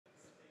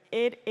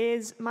It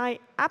is my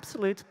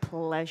absolute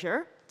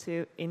pleasure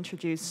to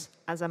introduce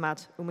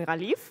Azamat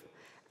Omuraliev.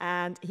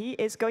 And he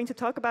is going to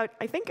talk about,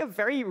 I think, a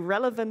very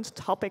relevant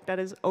topic that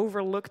is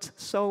overlooked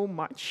so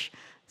much.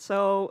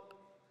 So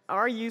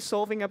are you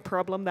solving a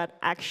problem that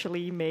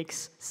actually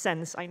makes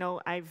sense? I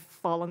know I've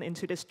fallen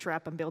into this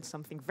trap and built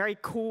something very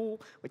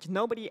cool, which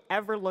nobody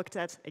ever looked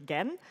at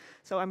again.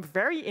 So I'm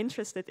very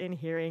interested in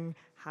hearing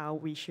how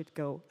we should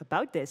go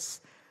about this.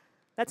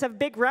 Let's have a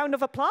big round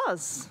of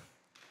applause.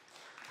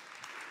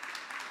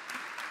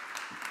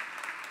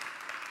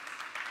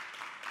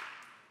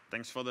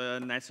 Thanks for the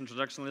nice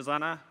introduction,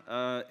 Lizana.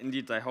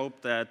 Indeed, I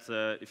hope that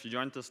if you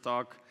joined this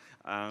talk,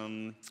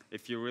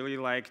 if you really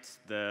liked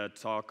the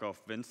talk of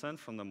Vincent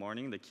from the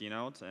morning, the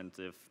keynote, and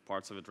if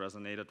parts of it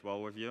resonated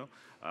well with you,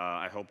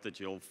 I hope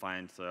that you'll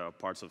find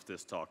parts of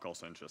this talk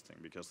also interesting.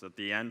 Because at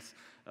the end,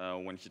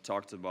 when he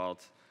talked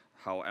about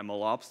how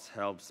MLOps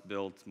helps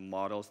build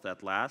models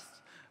that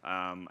last,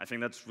 I think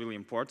that's really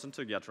important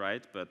to get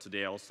right. But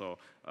today I also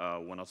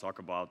want to talk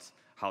about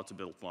how to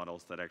build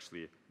models that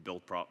actually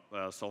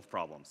solve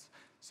problems.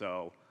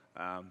 So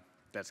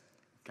that's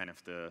kind of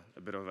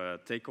a bit of a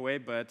takeaway.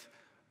 But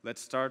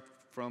let's start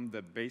from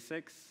the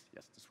basics.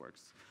 Yes, this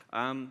works.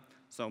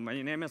 So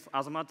my name is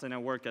Azamat, and I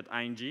work at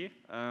ING.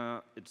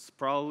 It's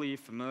probably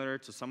familiar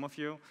to some of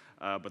you,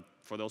 but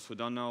for those who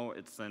don't know,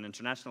 it's an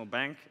international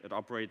bank. It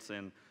operates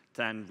in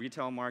 10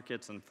 retail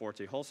markets and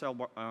 40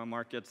 wholesale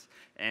markets.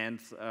 And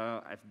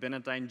I've been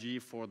at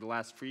ING for the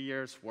last 3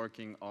 years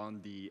working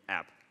on the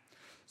app.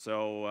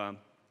 So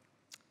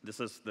this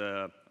is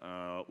the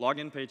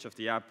login page of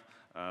the app.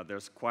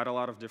 There's quite a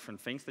lot of different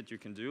things that you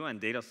can do,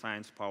 and data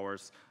science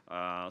powers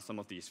some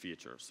of these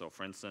features. So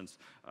for instance,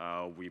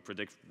 we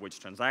predict which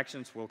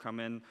transactions will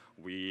come in,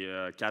 we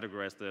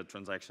categorize the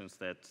transactions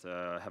that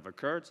have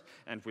occurred,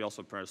 and we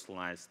also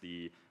personalize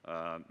the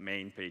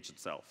main page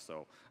itself.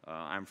 So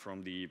I'm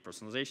from the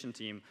personalization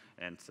team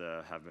and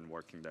have been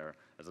working there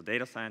as a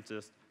data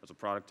scientist, as a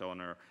product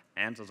owner,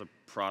 and as a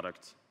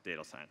product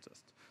data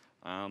scientist.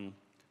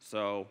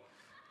 So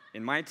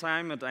in my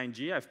time at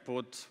ING, I've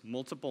put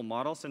multiple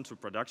models into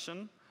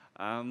production.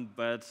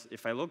 But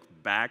if I look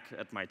back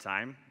at my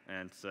time,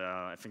 and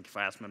I think if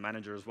I ask my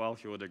manager as well,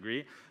 he would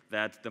agree,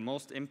 that the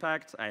most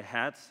impact I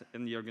had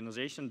in the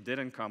organization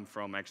didn't come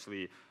from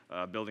actually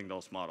building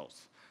those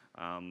models.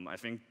 I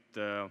think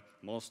the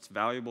most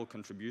valuable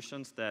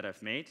contributions that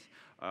I've made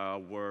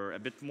were a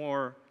bit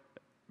more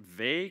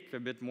vague, a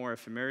bit more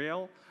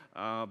ephemeral,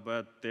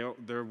 but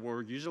there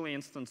were usually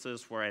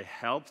instances where I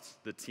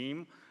helped the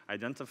team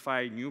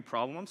identify new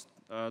problems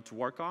to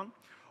work on,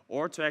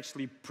 or to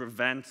actually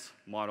prevent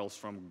models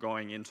from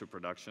going into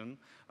production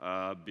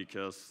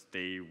because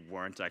they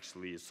weren't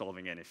actually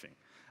solving anything.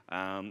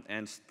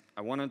 And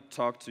I want to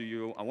talk to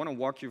you, I want to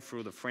walk you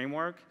through the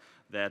framework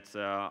that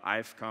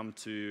I've come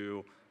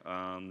to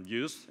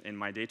use in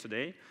my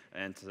day-to-day,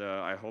 and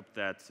I hope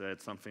that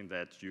it's something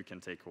that you can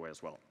take away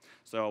as well.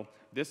 So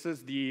this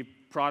is the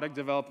product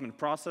development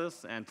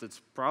process, and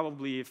it's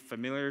probably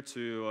familiar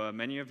to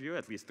many of you,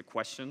 at least the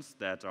questions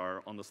that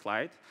are on the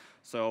slide.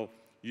 So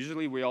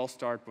usually we all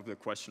start with the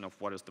question of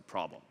what is the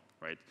problem,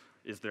 right?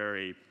 Is there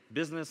a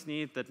business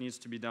need that needs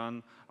to be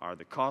done? Are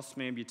the costs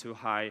maybe too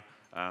high?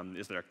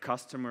 Is there a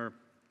customer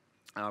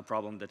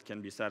problem that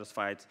can be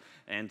satisfied?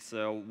 And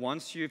so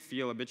once you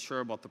feel a bit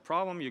sure about the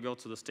problem, you go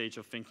to the stage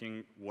of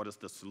thinking, what is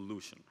the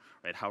solution,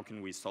 right? How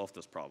can we solve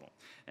this problem?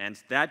 And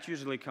that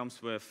usually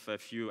comes with a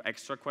few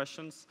extra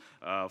questions.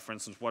 For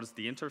instance, what is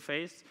the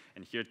interface?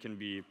 And here it can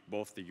be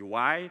both the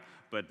UI,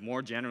 but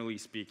more generally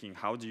speaking,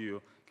 how do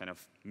you kind of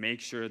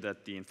make sure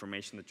that the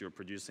information that you're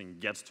producing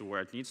gets to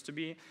where it needs to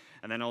be?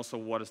 And then also,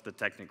 what is the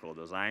technical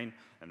design?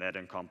 And that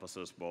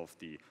encompasses both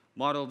the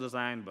model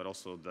design, but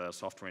also the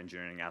software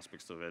engineering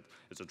aspects of it.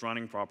 Is it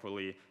running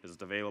properly? Is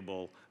it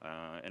available?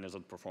 And is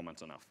it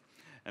performance enough?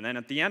 And then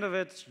at the end of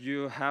it,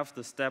 you have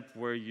the step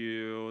where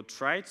you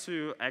try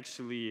to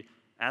actually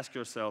ask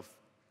yourself,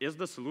 is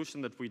the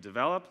solution that we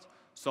developed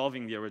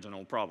solving the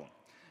original problem?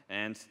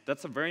 And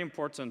that's a very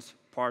important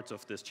part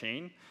of this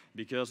chain,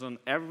 because on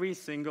every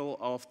single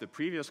of the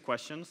previous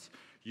questions,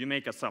 you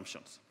make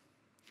assumptions.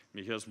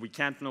 Because we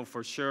can't know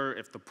for sure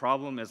if the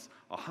problem is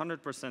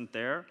 100%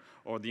 there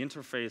or the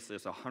interface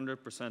is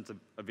 100%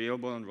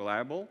 available and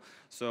reliable.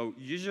 So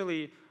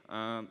usually,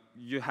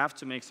 you have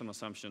to make some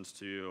assumptions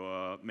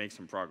to make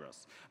some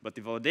progress. But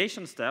the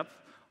validation step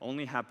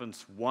only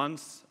happens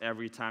once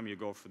every time you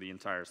go through the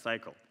entire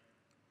cycle.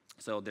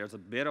 So there's a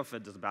bit of a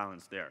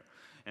disbalance there.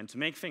 And to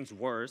make things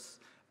worse,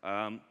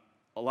 a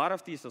lot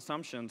of these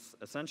assumptions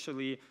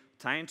essentially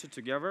tie into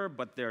together,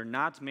 but they're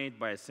not made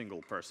by a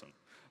single person.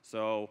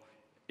 So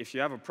if you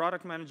have a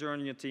product manager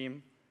on your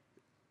team,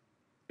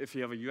 if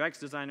you have a UX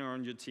designer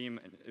on your team,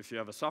 if you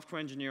have a software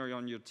engineer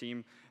on your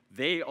team,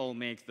 they all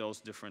make those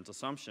different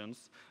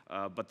assumptions,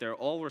 but they're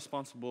all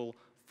responsible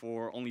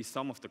for only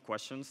some of the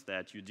questions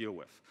that you deal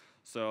with.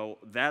 So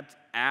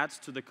that adds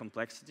to the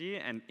complexity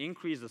and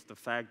increases the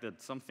fact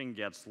that something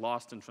gets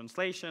lost in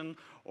translation,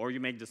 or you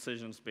make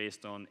decisions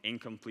based on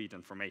incomplete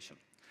information.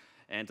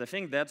 And I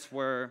think that's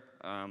where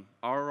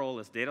our role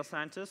as data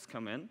scientists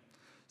come in.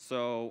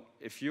 So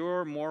if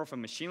you're more of a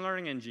machine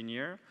learning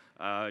engineer,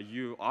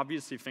 you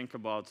obviously think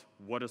about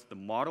what is the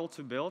model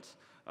to build,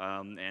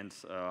 and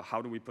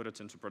how do we put it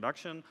into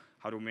production,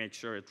 how do we make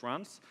sure it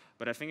runs.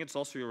 But I think it's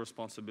also your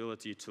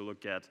responsibility to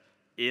look at,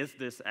 is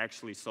this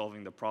actually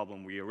solving the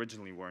problem we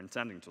originally were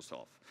intending to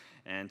solve?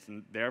 And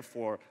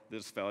therefore,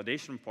 this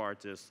validation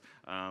part is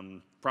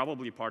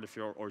probably part of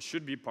your, or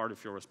should be part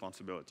of your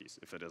responsibilities,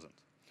 if it isn't.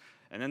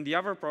 And then the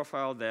other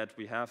profile that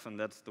we have, and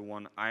that's the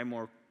one I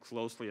more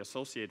closely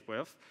associate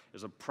with,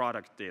 is a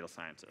product data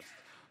scientist.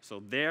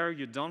 So there,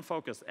 you don't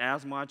focus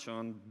as much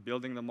on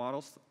building the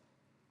models,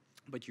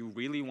 but you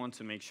really want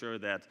to make sure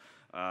that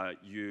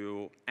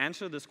you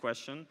answer this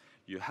question,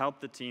 you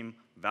help the team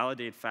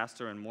validate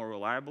faster and more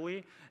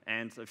reliably,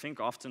 and I think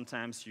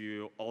oftentimes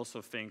you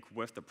also think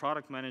with the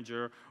product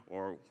manager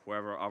or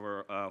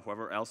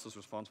whoever else is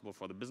responsible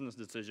for the business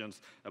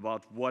decisions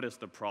about what is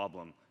the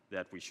problem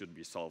that we should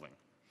be solving.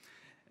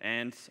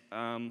 And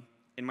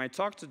in my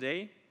talk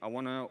today, I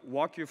want to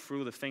walk you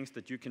through the things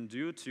that you can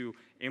do to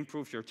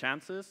improve your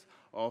chances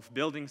of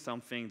building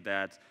something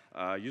that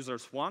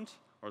users want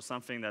or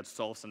something that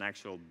solves an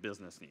actual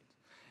business need.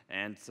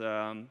 And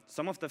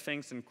some of the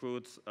things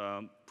include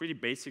pretty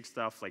basic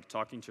stuff like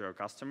talking to your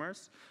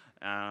customers.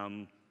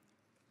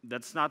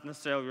 That's not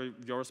necessarily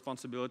your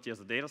responsibility as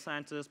a data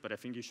scientist, but I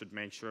think you should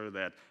make sure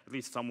that at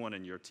least someone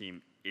in your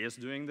team is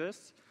doing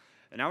this.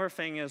 Another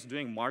thing is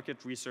doing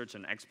market research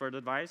and expert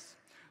advice.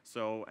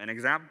 So an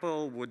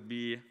example would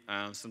be,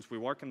 since we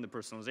work in the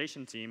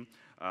personalization team,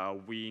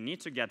 we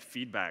need to get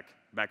feedback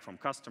back from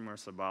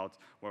customers about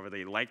whether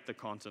they like the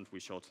content we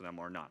show to them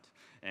or not.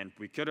 And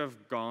we could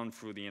have gone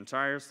through the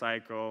entire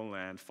cycle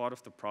and thought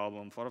of the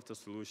problem, thought of the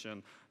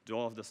solution, do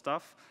all of the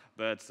stuff.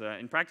 But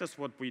in practice,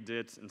 what we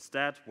did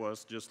instead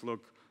was just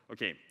look,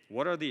 okay,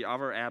 what are the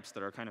other apps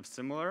that are kind of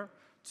similar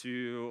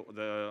to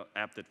the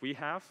app that we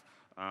have?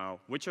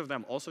 Which of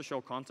them also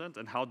show content,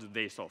 and how do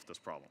they solve this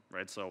problem,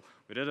 right? So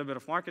we did a bit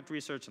of market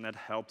research, and that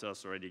helped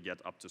us already get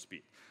up to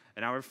speed.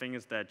 Another thing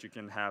is that you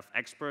can have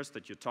experts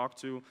that you talk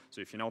to.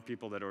 So if you know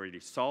people that already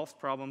solved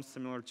problems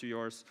similar to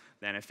yours,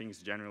 then I think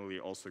it's generally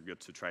also good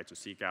to try to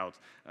seek out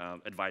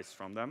advice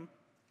from them.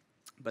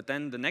 But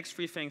then the next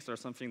three things are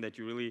something that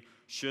you really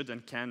should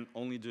and can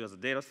only do as a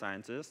data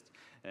scientist.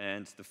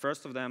 And the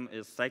first of them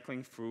is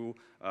cycling through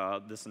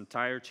this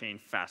entire chain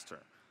faster,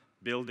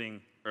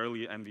 building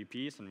early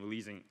MVPs and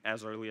releasing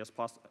as early as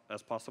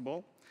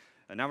possible.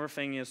 Another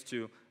thing is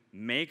to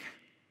make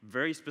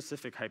very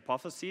specific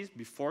hypotheses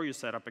before you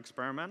set up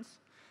experiments.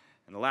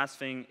 And the last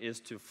thing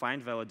is to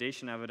find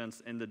validation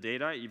evidence in the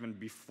data even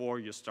before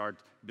you start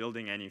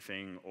building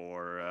anything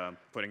or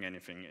putting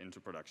anything into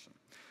production.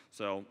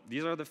 So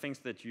these are the things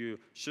that you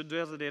should do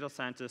as a data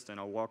scientist, and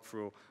I'll walk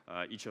through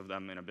each of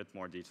them in a bit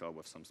more detail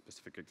with some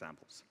specific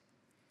examples.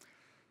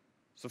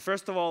 So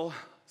first of all,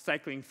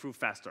 cycling through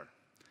faster.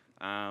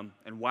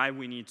 And why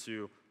we need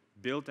to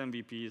build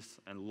MVPs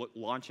and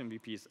launch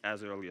MVPs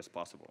as early as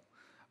possible.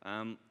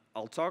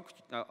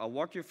 I'll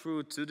walk you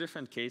through two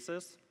different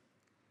cases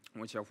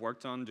which I've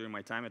worked on during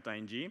my time at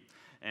ING,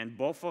 and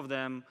both of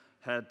them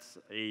had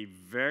a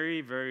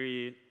very,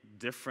 very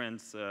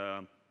different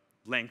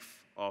length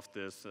of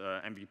this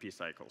MVP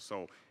cycle.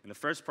 So in the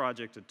first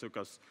project, it took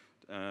us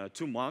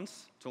 2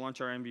 months to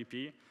launch our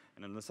MVP,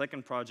 and in the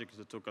second project,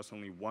 it took us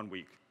only 1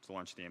 week to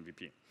launch the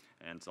MVP.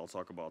 And I'll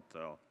talk about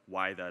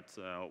why that,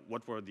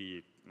 what were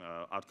the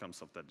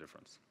outcomes of that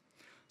difference.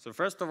 So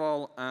first of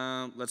all,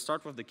 let's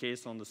start with the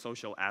case on the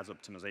social ads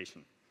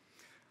optimization.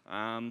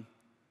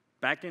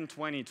 Back in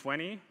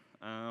 2020,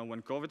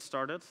 when COVID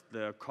started,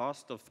 the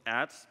cost of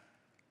ads,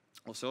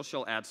 of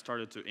social ads,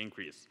 started to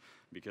increase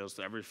because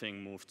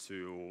everything moved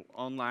to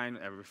online,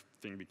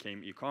 everything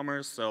became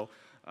e-commerce, so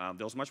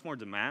there was much more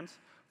demand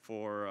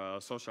for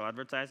social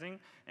advertising,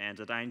 and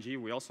at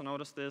ING we also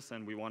noticed this,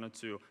 and we wanted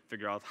to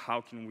figure out how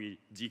can we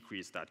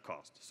decrease that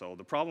cost. So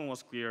the problem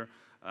was clear,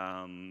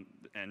 and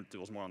it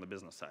was more on the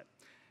business side.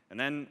 And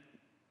then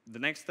the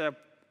next step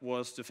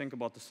was to think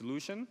about the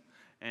solution,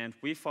 and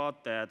we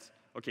thought that,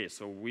 okay,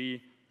 so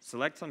we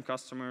select some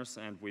customers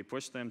and we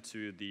push them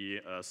to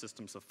the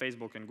systems of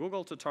Facebook and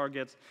Google to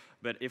target,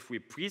 but if we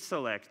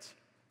pre-select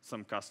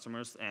some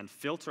customers and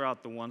filter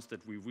out the ones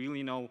that we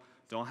really know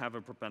don't have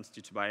a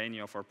propensity to buy any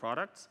of our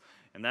products,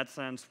 in that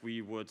sense,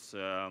 we would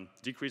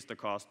decrease the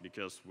cost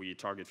because we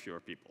target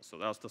fewer people. So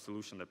that was the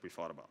solution that we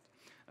thought about.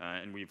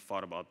 And we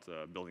thought about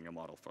building a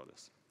model for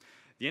this.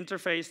 The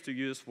interface to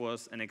use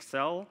was an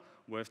Excel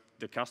with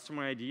the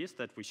customer IDs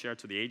that we share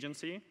to the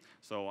agency.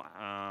 So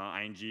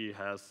ING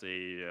has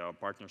a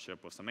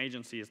partnership with some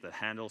agencies that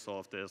handles all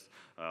of this,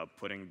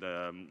 putting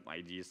the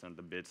IDs and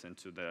the bits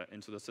into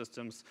the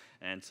systems,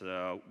 and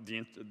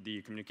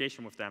the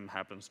communication with them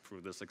happens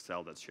through this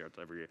Excel that's shared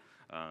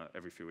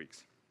every few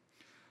weeks.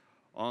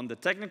 On the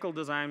technical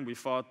design, we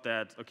thought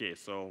that, okay,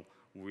 so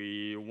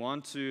we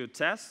want to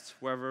test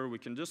whether we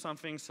can do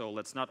something, so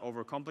let's not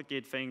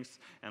overcomplicate things,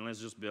 and let's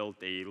just build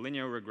a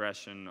linear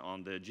regression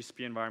on the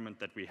GCP environment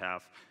that we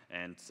have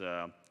and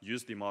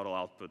use the model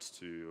outputs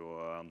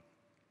to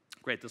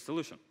create the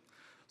solution.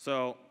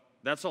 So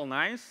that's all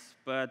nice,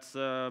 but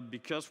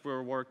because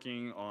we're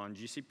working on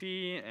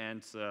GCP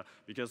and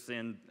because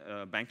in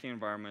banking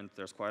environment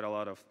there's quite a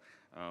lot of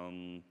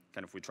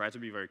we try to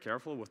be very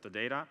careful with the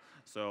data.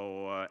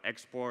 So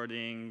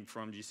exporting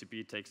from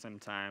GCP takes some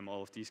time,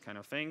 all of these kind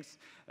of things.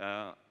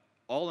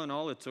 All in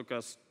all, it took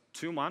us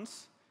 2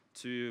 months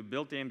to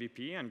build the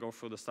MVP and go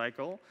through the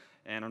cycle.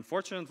 And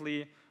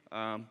unfortunately,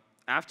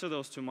 after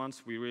those 2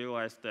 months, we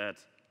realized that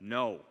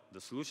no,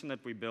 the solution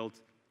that we built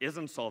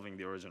isn't solving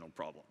the original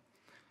problem.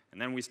 And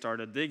then we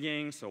started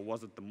digging, so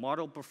was it the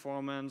model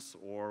performance,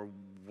 or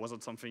was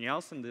it something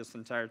else in this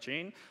entire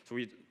chain? So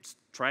we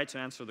tried to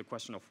answer the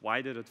question of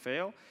why did it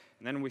fail,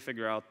 and then we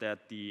figured out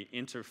that the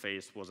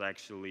interface was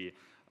actually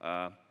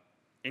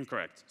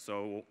incorrect.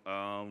 So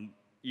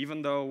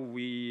even though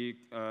we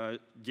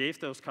gave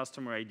those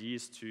customer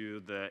IDs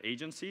to the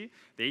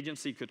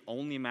agency could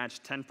only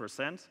match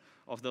 10%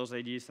 of those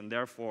IDs, and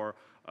therefore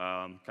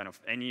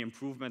any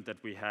improvement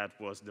that we had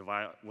was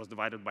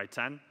divided by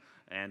 10.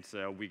 And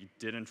we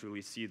didn't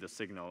really see the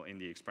signal in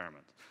the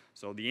experiment.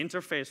 So the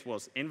interface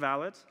was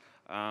invalid,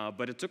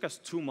 but it took us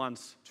 2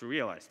 months to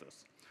realize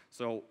this.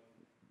 So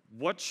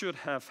what should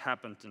have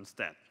happened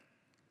instead?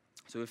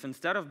 So if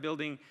instead of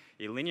building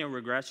a linear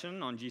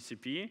regression on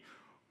GCP,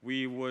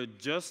 we would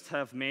just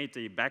have made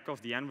a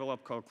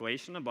back-of-the-envelope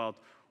calculation about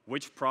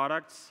which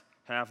products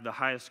have the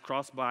highest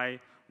cross-buy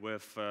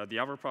with the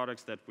other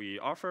products that we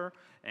offer,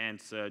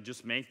 and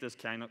just make this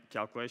kind of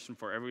calculation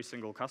for every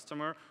single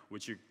customer,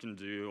 which you can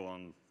do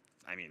on,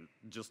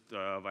 just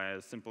via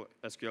a simple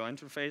SQL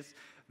interface,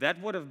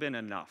 that would have been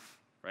enough,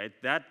 right?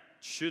 That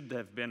should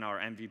have been our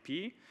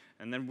MVP,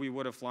 and then we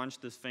would have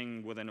launched this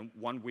thing within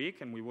 1 week,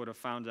 and we would have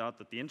found out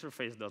that the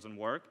interface doesn't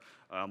work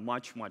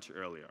much, much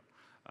earlier.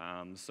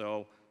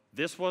 So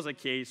this was a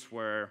case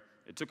where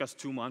it took us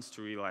 2 months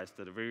to realize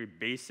that a very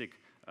basic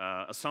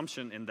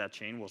assumption in that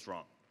chain was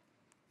wrong.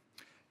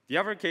 The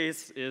other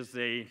case is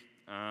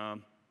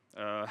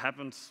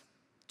happened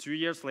 2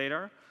 years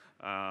later.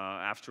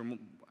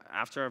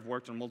 After I've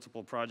worked on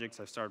multiple projects,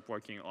 I started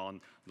working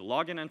on the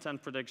login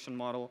intent prediction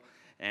model.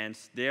 And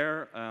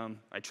there,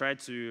 I tried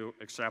to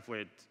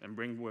extrapolate and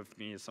bring with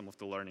me some of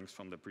the learnings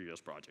from the previous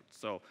project.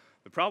 So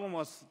the problem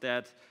was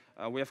that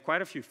we have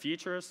quite a few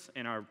features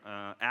in our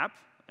app,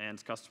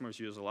 and customers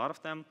use a lot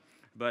of them,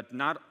 but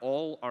not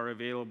all are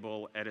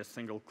available at a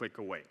single click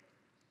away.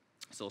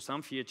 So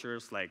some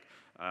features, like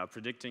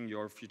predicting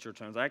your future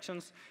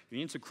transactions, you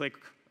need to click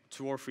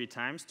 2 or 3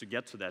 times to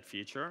get to that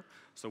feature.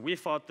 So we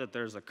thought that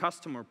there's a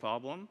customer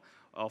problem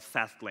of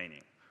fast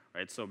laning,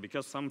 right? So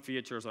because some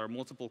features are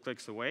multiple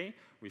clicks away,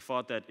 we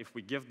thought that if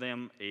we give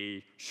them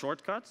a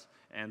shortcut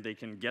and they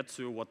can get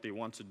to what they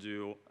want to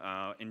do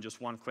in just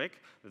 1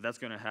 click, that's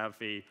going to have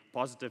a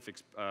positive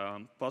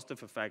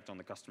effect on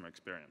the customer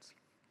experience.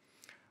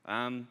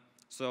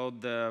 So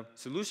the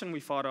solution we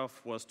thought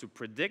of was to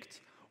predict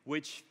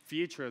which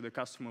feature the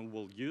customer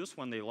will use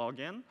when they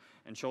log in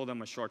and show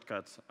them a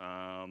shortcut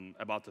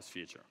about this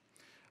feature.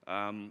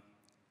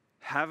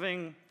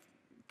 Having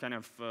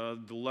the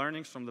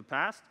learnings from the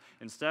past,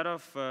 instead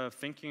of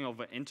thinking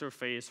of an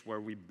interface where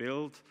we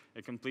build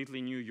a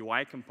completely new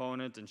UI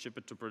component and ship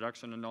it to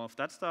production and all of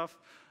that stuff,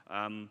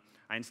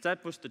 I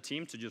instead pushed the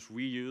team to just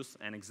reuse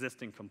an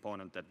existing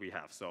component that we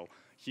have. So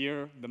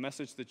here, the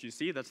message that you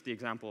see, that's the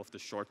example of the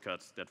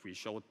shortcuts that we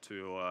showed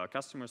to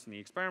customers in the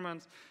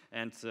experiment.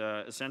 And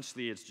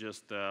essentially, it's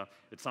just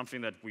it's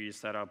something that we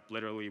set up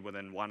literally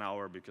within 1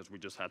 hour because we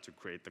just had to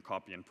create the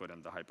copy and put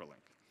in the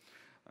hyperlink.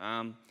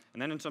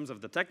 And then in terms of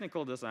the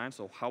technical design,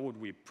 so how would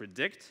we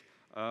predict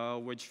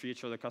which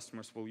feature the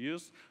customers will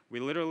use?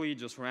 We literally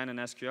just ran an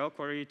SQL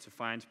query to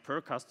find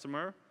per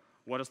customer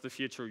what is the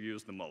feature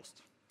used the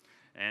most.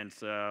 And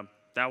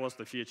that was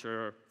the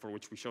feature for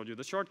which we showed you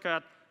the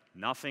shortcut.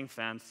 Nothing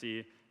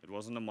fancy. It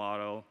wasn't a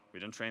model. We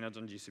didn't train it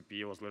on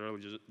GCP. It was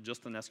literally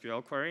just an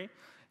SQL query.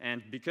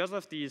 And because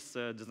of these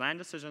design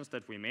decisions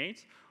that we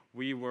made,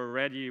 we were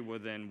ready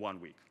within 1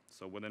 week.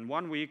 So within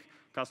 1 week,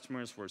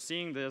 customers were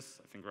seeing this.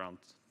 I think around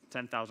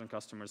 10,000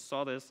 customers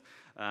saw this.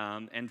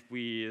 And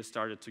we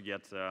started to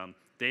get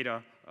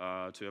data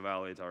to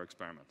evaluate our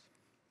experiment.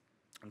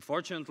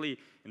 Unfortunately,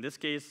 in this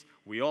case,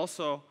 we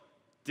also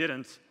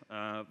didn't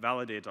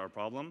validate our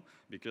problem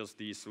because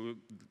the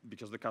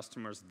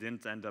customers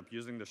didn't end up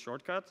using the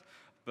shortcut.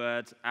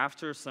 But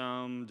after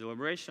some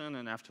deliberation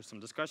and after some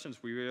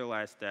discussions, we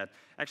realized that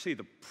actually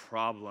the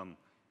problem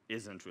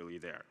isn't really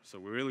there. So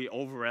we really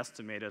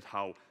overestimated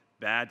how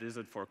bad is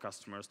it for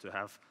customers to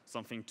have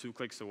something 2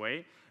 clicks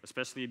away,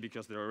 especially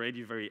because they're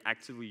already very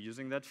actively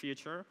using that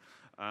feature.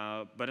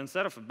 But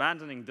instead of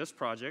abandoning this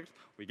project,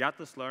 we got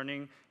this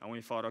learning, and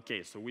we thought,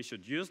 OK, so we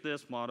should use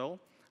this model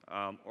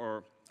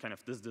or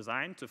this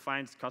design to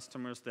find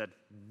customers that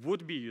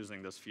would be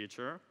using this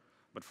feature,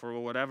 but for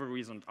whatever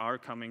reason are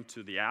coming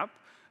to the app,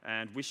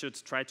 and we should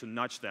try to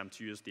nudge them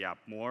to use the app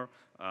more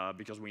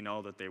because we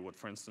know that they would,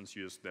 for instance,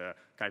 use the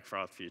kite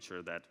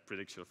feature that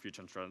predicts your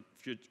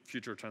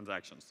future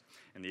transactions.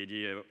 And the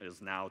idea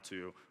is now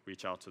to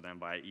reach out to them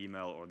by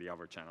email or the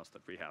other channels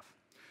that we have.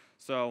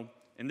 So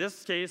in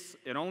this case,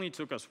 it only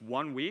took us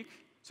 1 week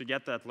to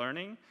get that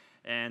learning.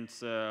 And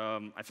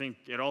I think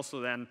it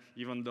also then,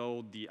 even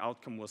though the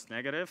outcome was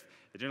negative,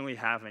 it didn't really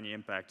have any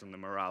impact on the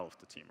morale of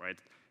the team, right?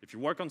 If you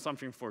work on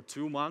something for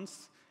 2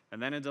 months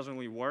and then it doesn't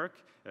really work,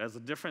 it has a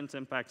different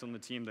impact on the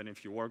team than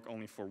if you work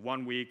only for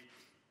 1 week,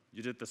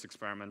 you did this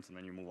experiment, and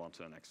then you move on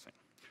to the next thing.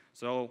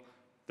 So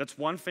that's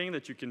one thing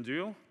that you can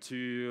do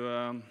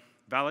to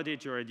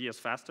validate your ideas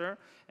faster.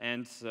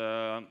 And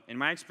in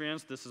my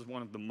experience, this is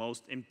one of the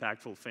most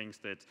impactful things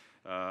that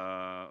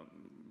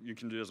you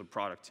can do as a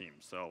product team.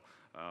 So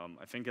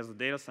I think as a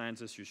data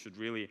scientist, you should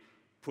really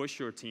push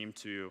your team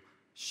to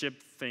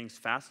ship things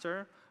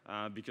faster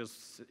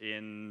because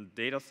in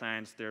data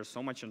science, there's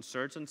so much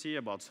uncertainty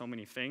about so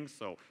many things.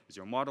 So is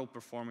your model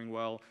performing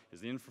well?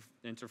 Is the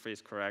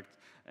interface correct?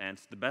 And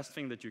the best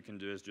thing that you can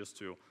do is just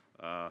to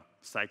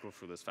cycle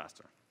through this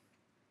faster.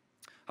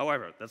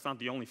 However, that's not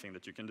the only thing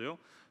that you can do.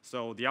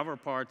 So the other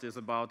part is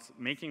about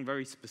making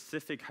very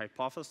specific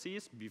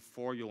hypotheses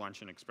before you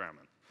launch an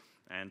experiment.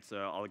 And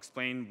I'll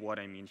explain what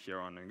I mean here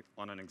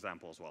on an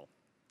example as well.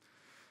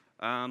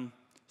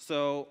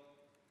 So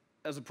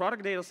as a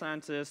product data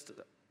scientist,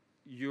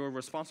 you're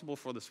responsible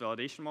for this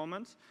validation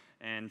moment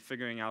and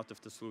figuring out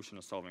if the solution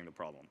is solving the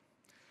problem.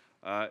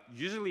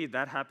 Usually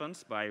that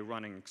happens by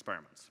running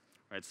experiments,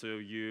 right? So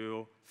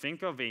you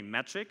think of a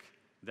metric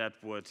that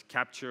would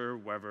capture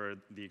whether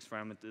the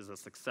experiment is a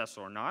success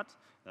or not.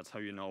 That's how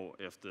you know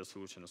if the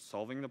solution is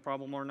solving the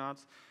problem or not.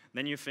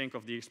 Then you think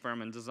of the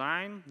experiment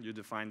design. You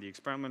define the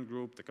experiment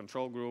group, the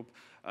control group.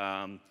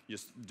 You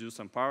do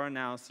some power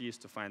analyses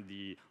to find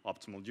the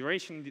optimal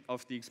duration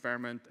of the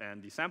experiment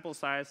and the sample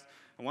size.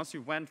 And once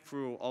you went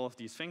through all of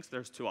these things,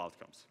 there's 2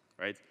 outcomes,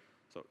 right?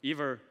 So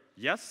either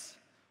yes,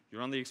 you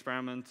run the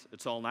experiment,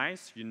 it's all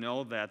nice, you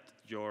know that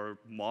your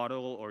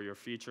model or your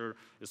feature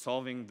is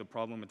solving the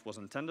problem it was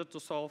intended to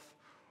solve,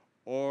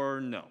 or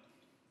no.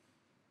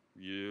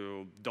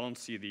 You don't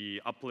see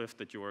the uplift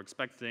that you were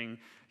expecting,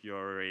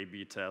 your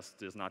A/B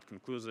test is not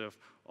conclusive,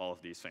 all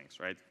of these things,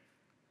 right?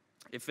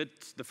 If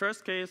it's the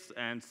first case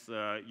and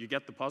you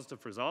get the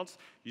positive results,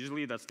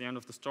 usually that's the end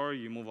of the story.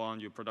 You move on,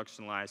 you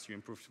productionalize, you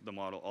improve the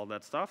model, all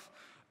that stuff.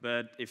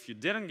 But if you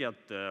didn't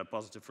get the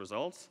positive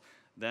results,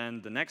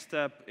 then the next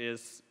step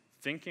is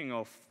thinking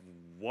of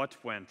what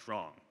went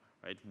wrong,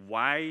 right?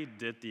 Why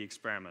did the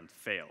experiment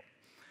fail?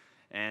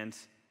 And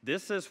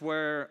this is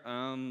where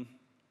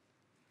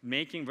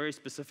making very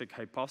specific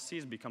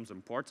hypotheses becomes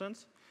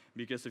important,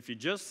 because if you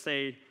just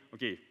say,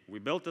 okay, we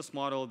built this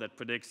model that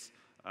predicts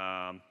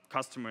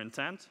customer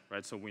intent,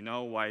 right? So we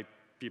know why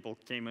people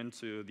came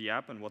into the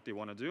app and what they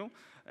want to do,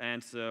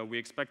 and we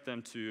expect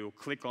them to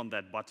click on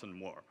that button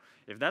more.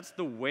 If that's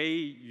the way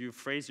you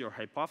phrase your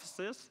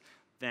hypothesis,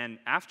 then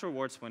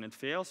afterwards, when it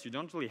fails, you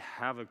don't really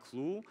have a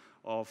clue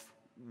of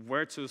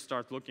where to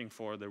start looking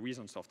for the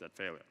reasons of that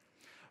failure.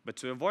 But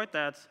to avoid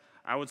that,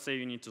 I would say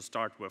you need to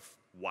start with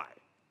why.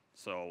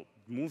 So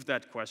move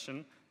that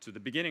question to the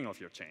beginning of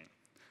your chain.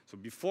 So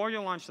before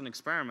you launch an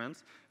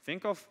experiment,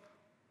 think of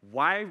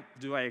why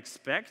do I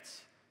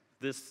expect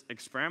this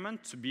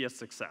experiment to be a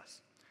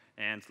success?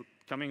 And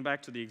coming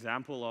back to the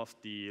example of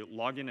the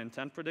login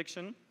intent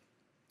prediction,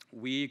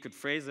 we could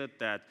phrase it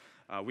that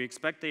we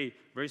expect a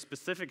very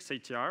specific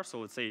CTR, so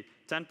let's say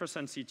 10%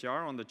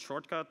 CTR on the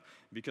shortcut,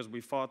 because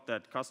we thought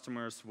that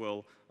customers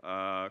will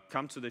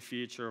come to the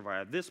feature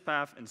via this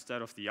path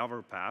instead of the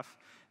other path,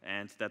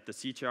 and that the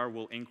CTR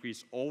will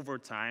increase over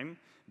time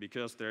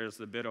because there's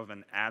a bit of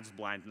an ads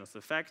blindness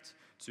effect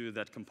to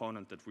that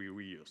component that we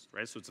reused,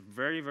 right? So it's a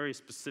very, very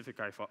specific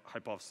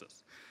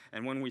hypothesis.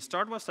 And when we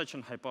start with such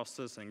an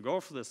hypothesis and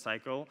go through this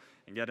cycle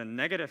and get a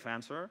negative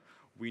answer,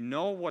 we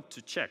know what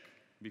to check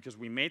because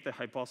we made the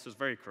hypothesis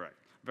very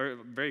correct, very,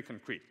 very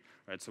concrete,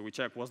 right? So we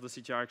check, was the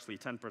CTR actually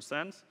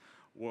 10%?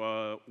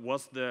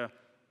 Was the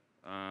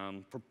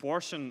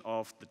proportion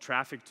of the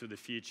traffic to the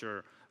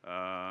feature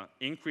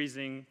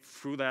increasing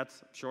through that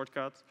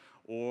shortcut,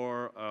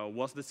 or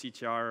was the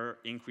CTR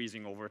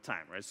increasing over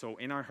time, right? So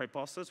in our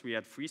hypothesis, we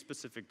had 3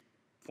 specific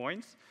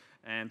points,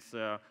 and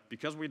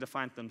because we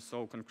defined them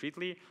so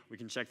concretely, we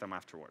can check them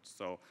afterwards.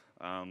 So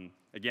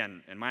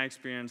again, in my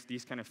experience,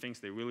 these kind of things,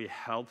 they really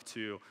help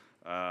to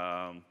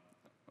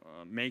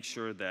make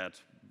sure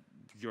that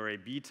your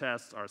A/B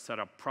tests are set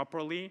up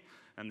properly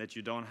and that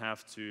you don't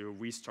have to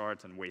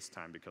restart and waste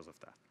time because of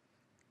that.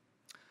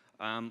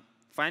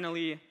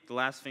 Finally, the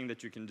last thing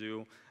that you can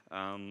do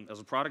as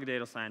a product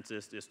data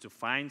scientist is to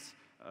find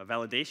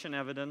validation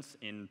evidence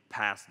in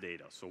past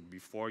data, so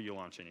before you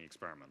launch any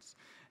experiments.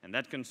 And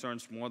that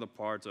concerns more the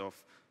part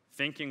of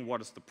thinking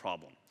what is the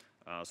problem.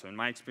 So in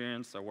my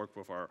experience, I work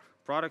with our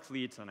product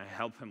leads and I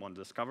help him on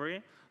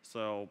discovery.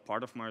 So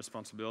part of my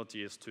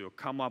responsibility is to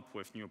come up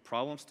with new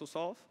problems to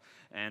solve.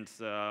 And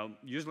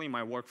usually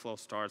my workflow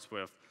starts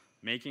with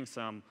making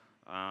some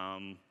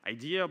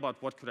idea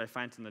about what could I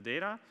find in the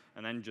data,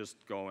 and then just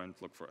go and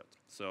look for it.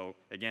 So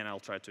again, I'll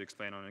try to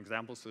explain on an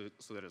example so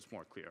that it's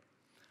more clear.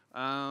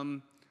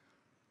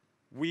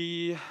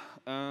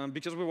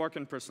 Because we work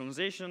in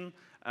personalization,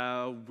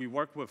 we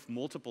work with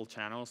multiple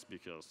channels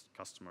because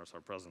customers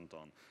are present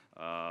on,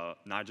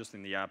 not just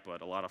in the app,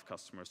 but a lot of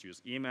customers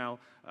use email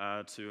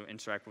to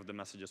interact with the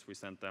messages we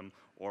send them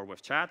or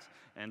with chat.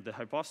 And the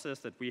hypothesis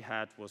that we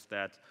had was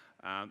that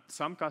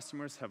some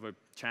customers have a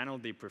channel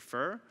they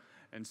prefer.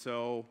 And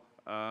so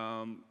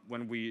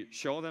when we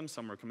show them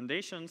some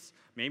recommendations,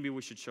 maybe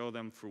we should show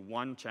them through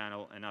one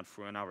channel and not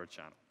through another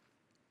channel.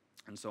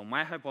 And so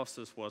my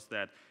hypothesis was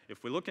that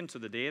if we look into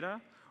the data,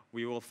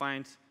 we will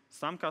find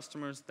some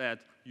customers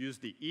that use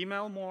the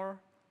email more,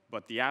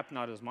 but the app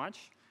not as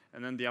much,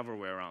 and then the other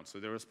way around. So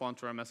they respond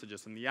to our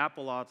messages in the app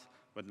a lot,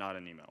 but not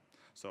in email.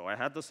 So I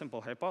had the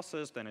simple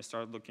hypothesis, then I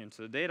started looking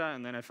into the data,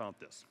 and then I found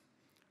this.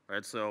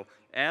 Right? So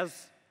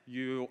as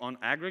you, on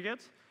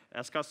aggregate,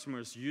 as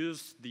customers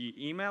use the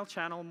email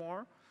channel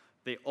more,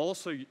 they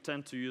also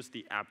tend to use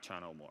the app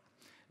channel more.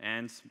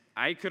 And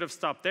I could have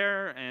stopped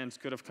there and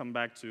could have come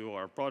back to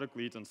our product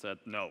lead and said,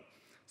 no.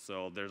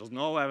 So there's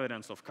no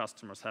evidence of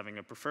customers having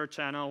a preferred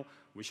channel.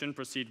 We shouldn't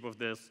proceed with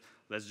this.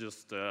 Let's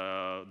just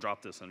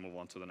drop this and move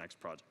on to the next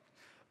project.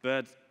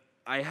 But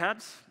I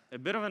had a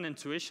bit of an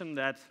intuition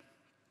that,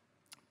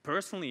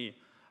 personally,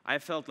 I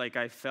felt like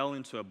I fell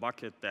into a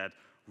bucket that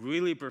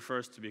really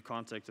prefers to be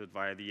contacted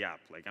via the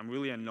app. Like, I'm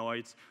really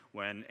annoyed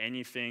when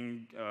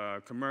anything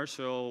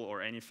commercial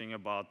or anything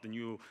about the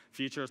new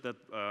features that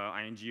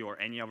ING or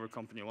any other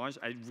company launched,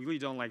 I really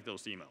don't like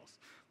those emails.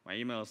 My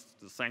email is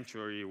the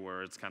sanctuary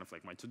where it's kind of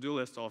like my to-do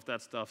list, all of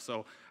that stuff.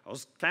 So I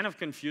was kind of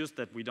confused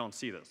that we don't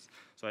see this.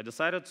 So I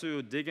decided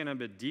to dig in a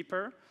bit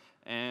deeper.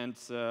 And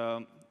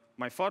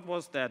my thought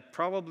was that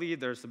probably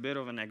there's a bit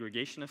of an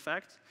aggregation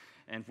effect.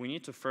 And we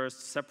need to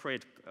first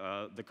separate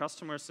the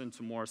customers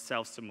into more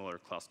self-similar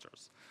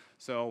clusters.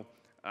 So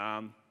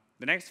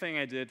the next thing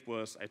I did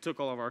was I took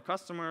all of our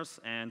customers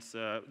and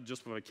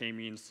just with a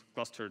k-means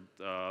clustered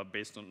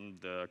based on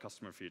the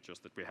customer features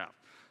that we have.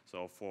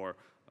 So for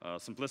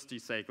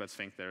simplicity's sake, let's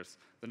think there's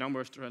the number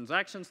of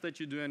transactions that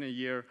you do in a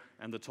year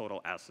and the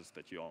total assets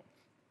that you own.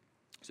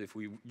 So if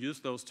we use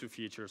those two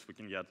features, we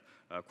can get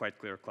quite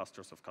clear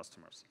clusters of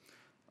customers.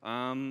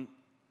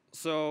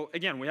 So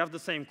again, we have the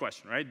same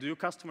question, right? Do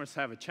customers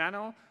have a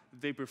channel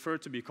they prefer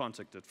to be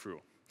contacted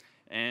through?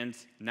 And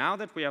now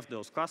that we have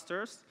those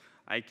clusters,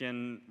 I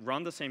can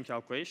run the same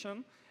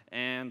calculation,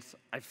 and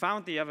I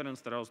found the evidence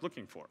that I was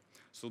looking for.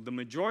 So the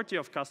majority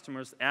of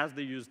customers, as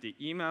they use the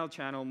email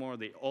channel more,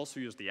 they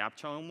also use the app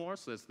channel more,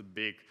 so that's the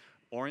big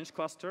orange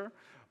cluster.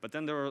 But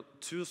then there are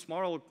two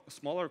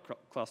smaller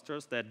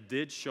clusters that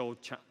did show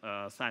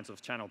signs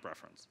of channel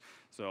preference.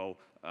 So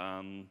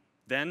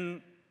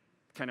then,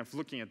 kind of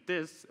looking at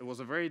this, it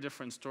was a very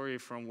different story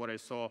from what I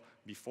saw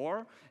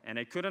before, and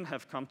I couldn't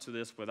have come to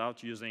this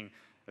without using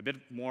a bit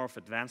more of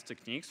advanced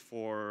techniques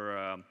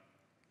for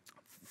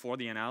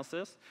the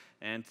analysis.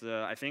 And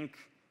I think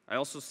I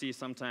also see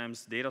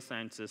sometimes data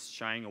scientists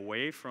shying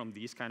away from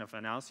these kind of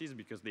analyses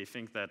because they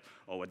think that,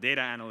 oh, a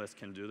data analyst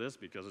can do this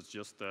because it's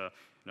just,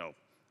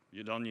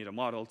 you don't need a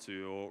model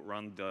to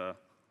run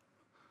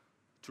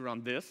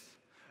this.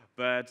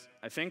 But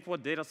I think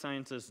what data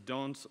scientists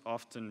don't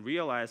often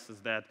realize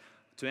is that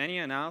to any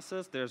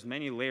analysis, there's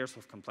many layers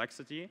of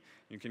complexity.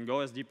 You can go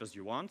as deep as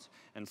you want.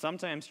 And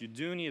sometimes you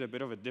do need a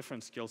bit of a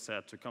different skill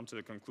set to come to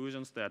the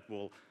conclusions that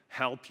will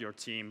help your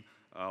team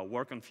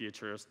work on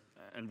features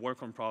and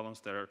work on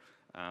problems that are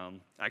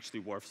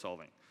actually worth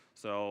solving.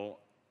 So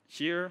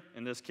here,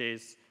 in this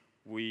case,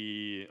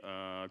 we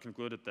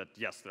concluded that,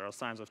 yes, there are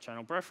signs of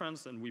channel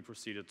preference, and we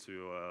proceeded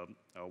to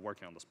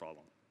working on this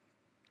problem.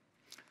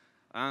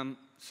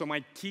 So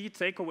my key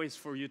takeaways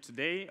for you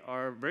today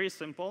are very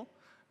simple.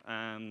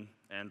 And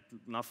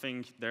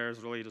nothing there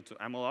is related to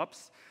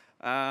MLOps.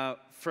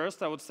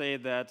 First, I would say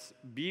that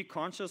be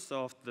conscious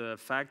of the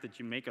fact that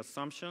you make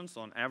assumptions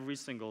on every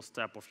single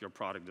step of your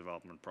product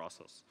development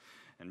process.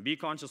 And be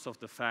conscious of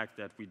the fact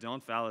that we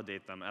don't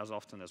validate them as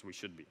often as we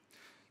should be.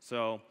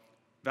 So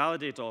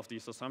validate all of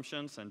these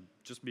assumptions and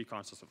just be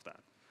conscious of that.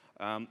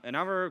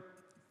 Another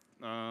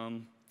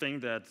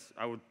thing that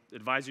I would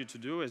advise you to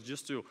do is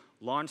just to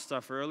launch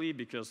stuff early,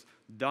 because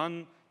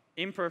done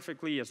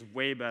imperfectly is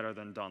way better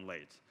than done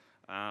late.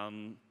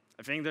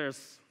 I think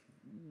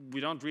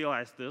we don't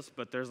realize this,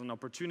 but there's an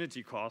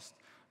opportunity cost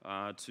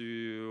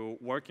to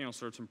working on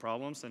certain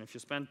problems. And if you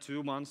spend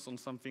 2 months on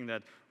something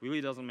that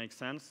really doesn't make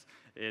sense,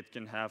 it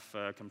can have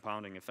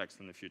compounding effects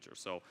in the future.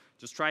 So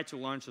just try to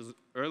launch as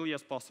early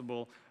as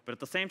possible, but at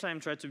the same time,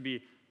 try to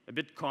be a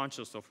bit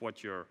conscious of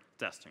what you're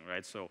testing,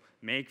 right? So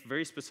make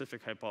very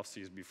specific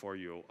hypotheses before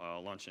you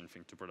launch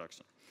anything to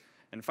production.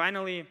 And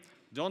finally,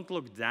 don't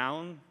look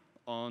down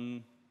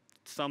on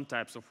some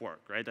types of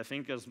work, right? I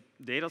think as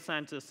data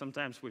scientists,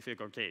 sometimes we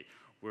think, okay,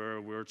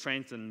 we're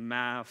trained in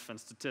math and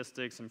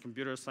statistics and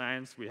computer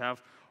science. We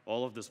have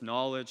all of this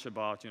knowledge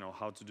about,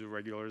 how to do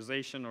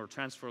regularization or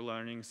transfer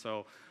learning.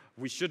 So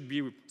we should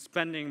be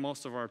spending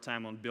most of our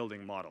time on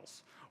building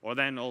models. or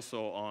then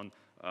also on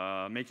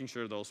making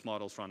sure those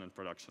models run in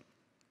production.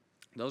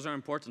 Those are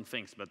important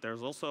things, but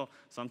there's also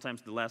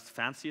sometimes the less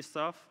fancy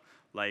stuff,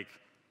 like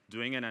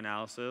doing an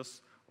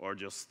analysis or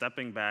just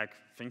stepping back,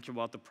 thinking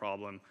about the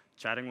problem,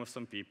 chatting with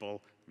some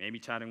people, maybe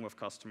chatting with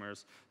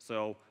customers.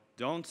 So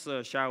don't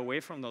shy away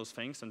from those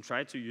things and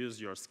try to use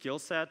your skill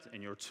set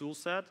and your tool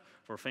set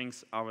for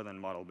things other than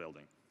model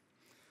building.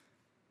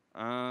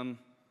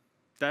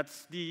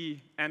 That's the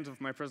end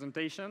of my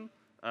presentation.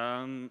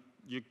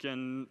 You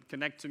can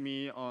connect to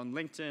me on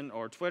LinkedIn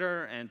or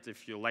Twitter, and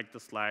if you like the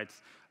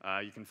slides,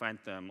 you can find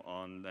them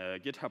on the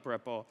GitHub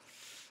repo.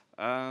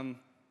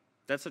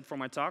 That's it for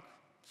my talk.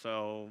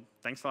 So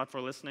thanks a lot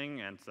for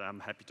listening, and I'm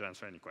happy to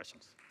answer any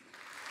questions.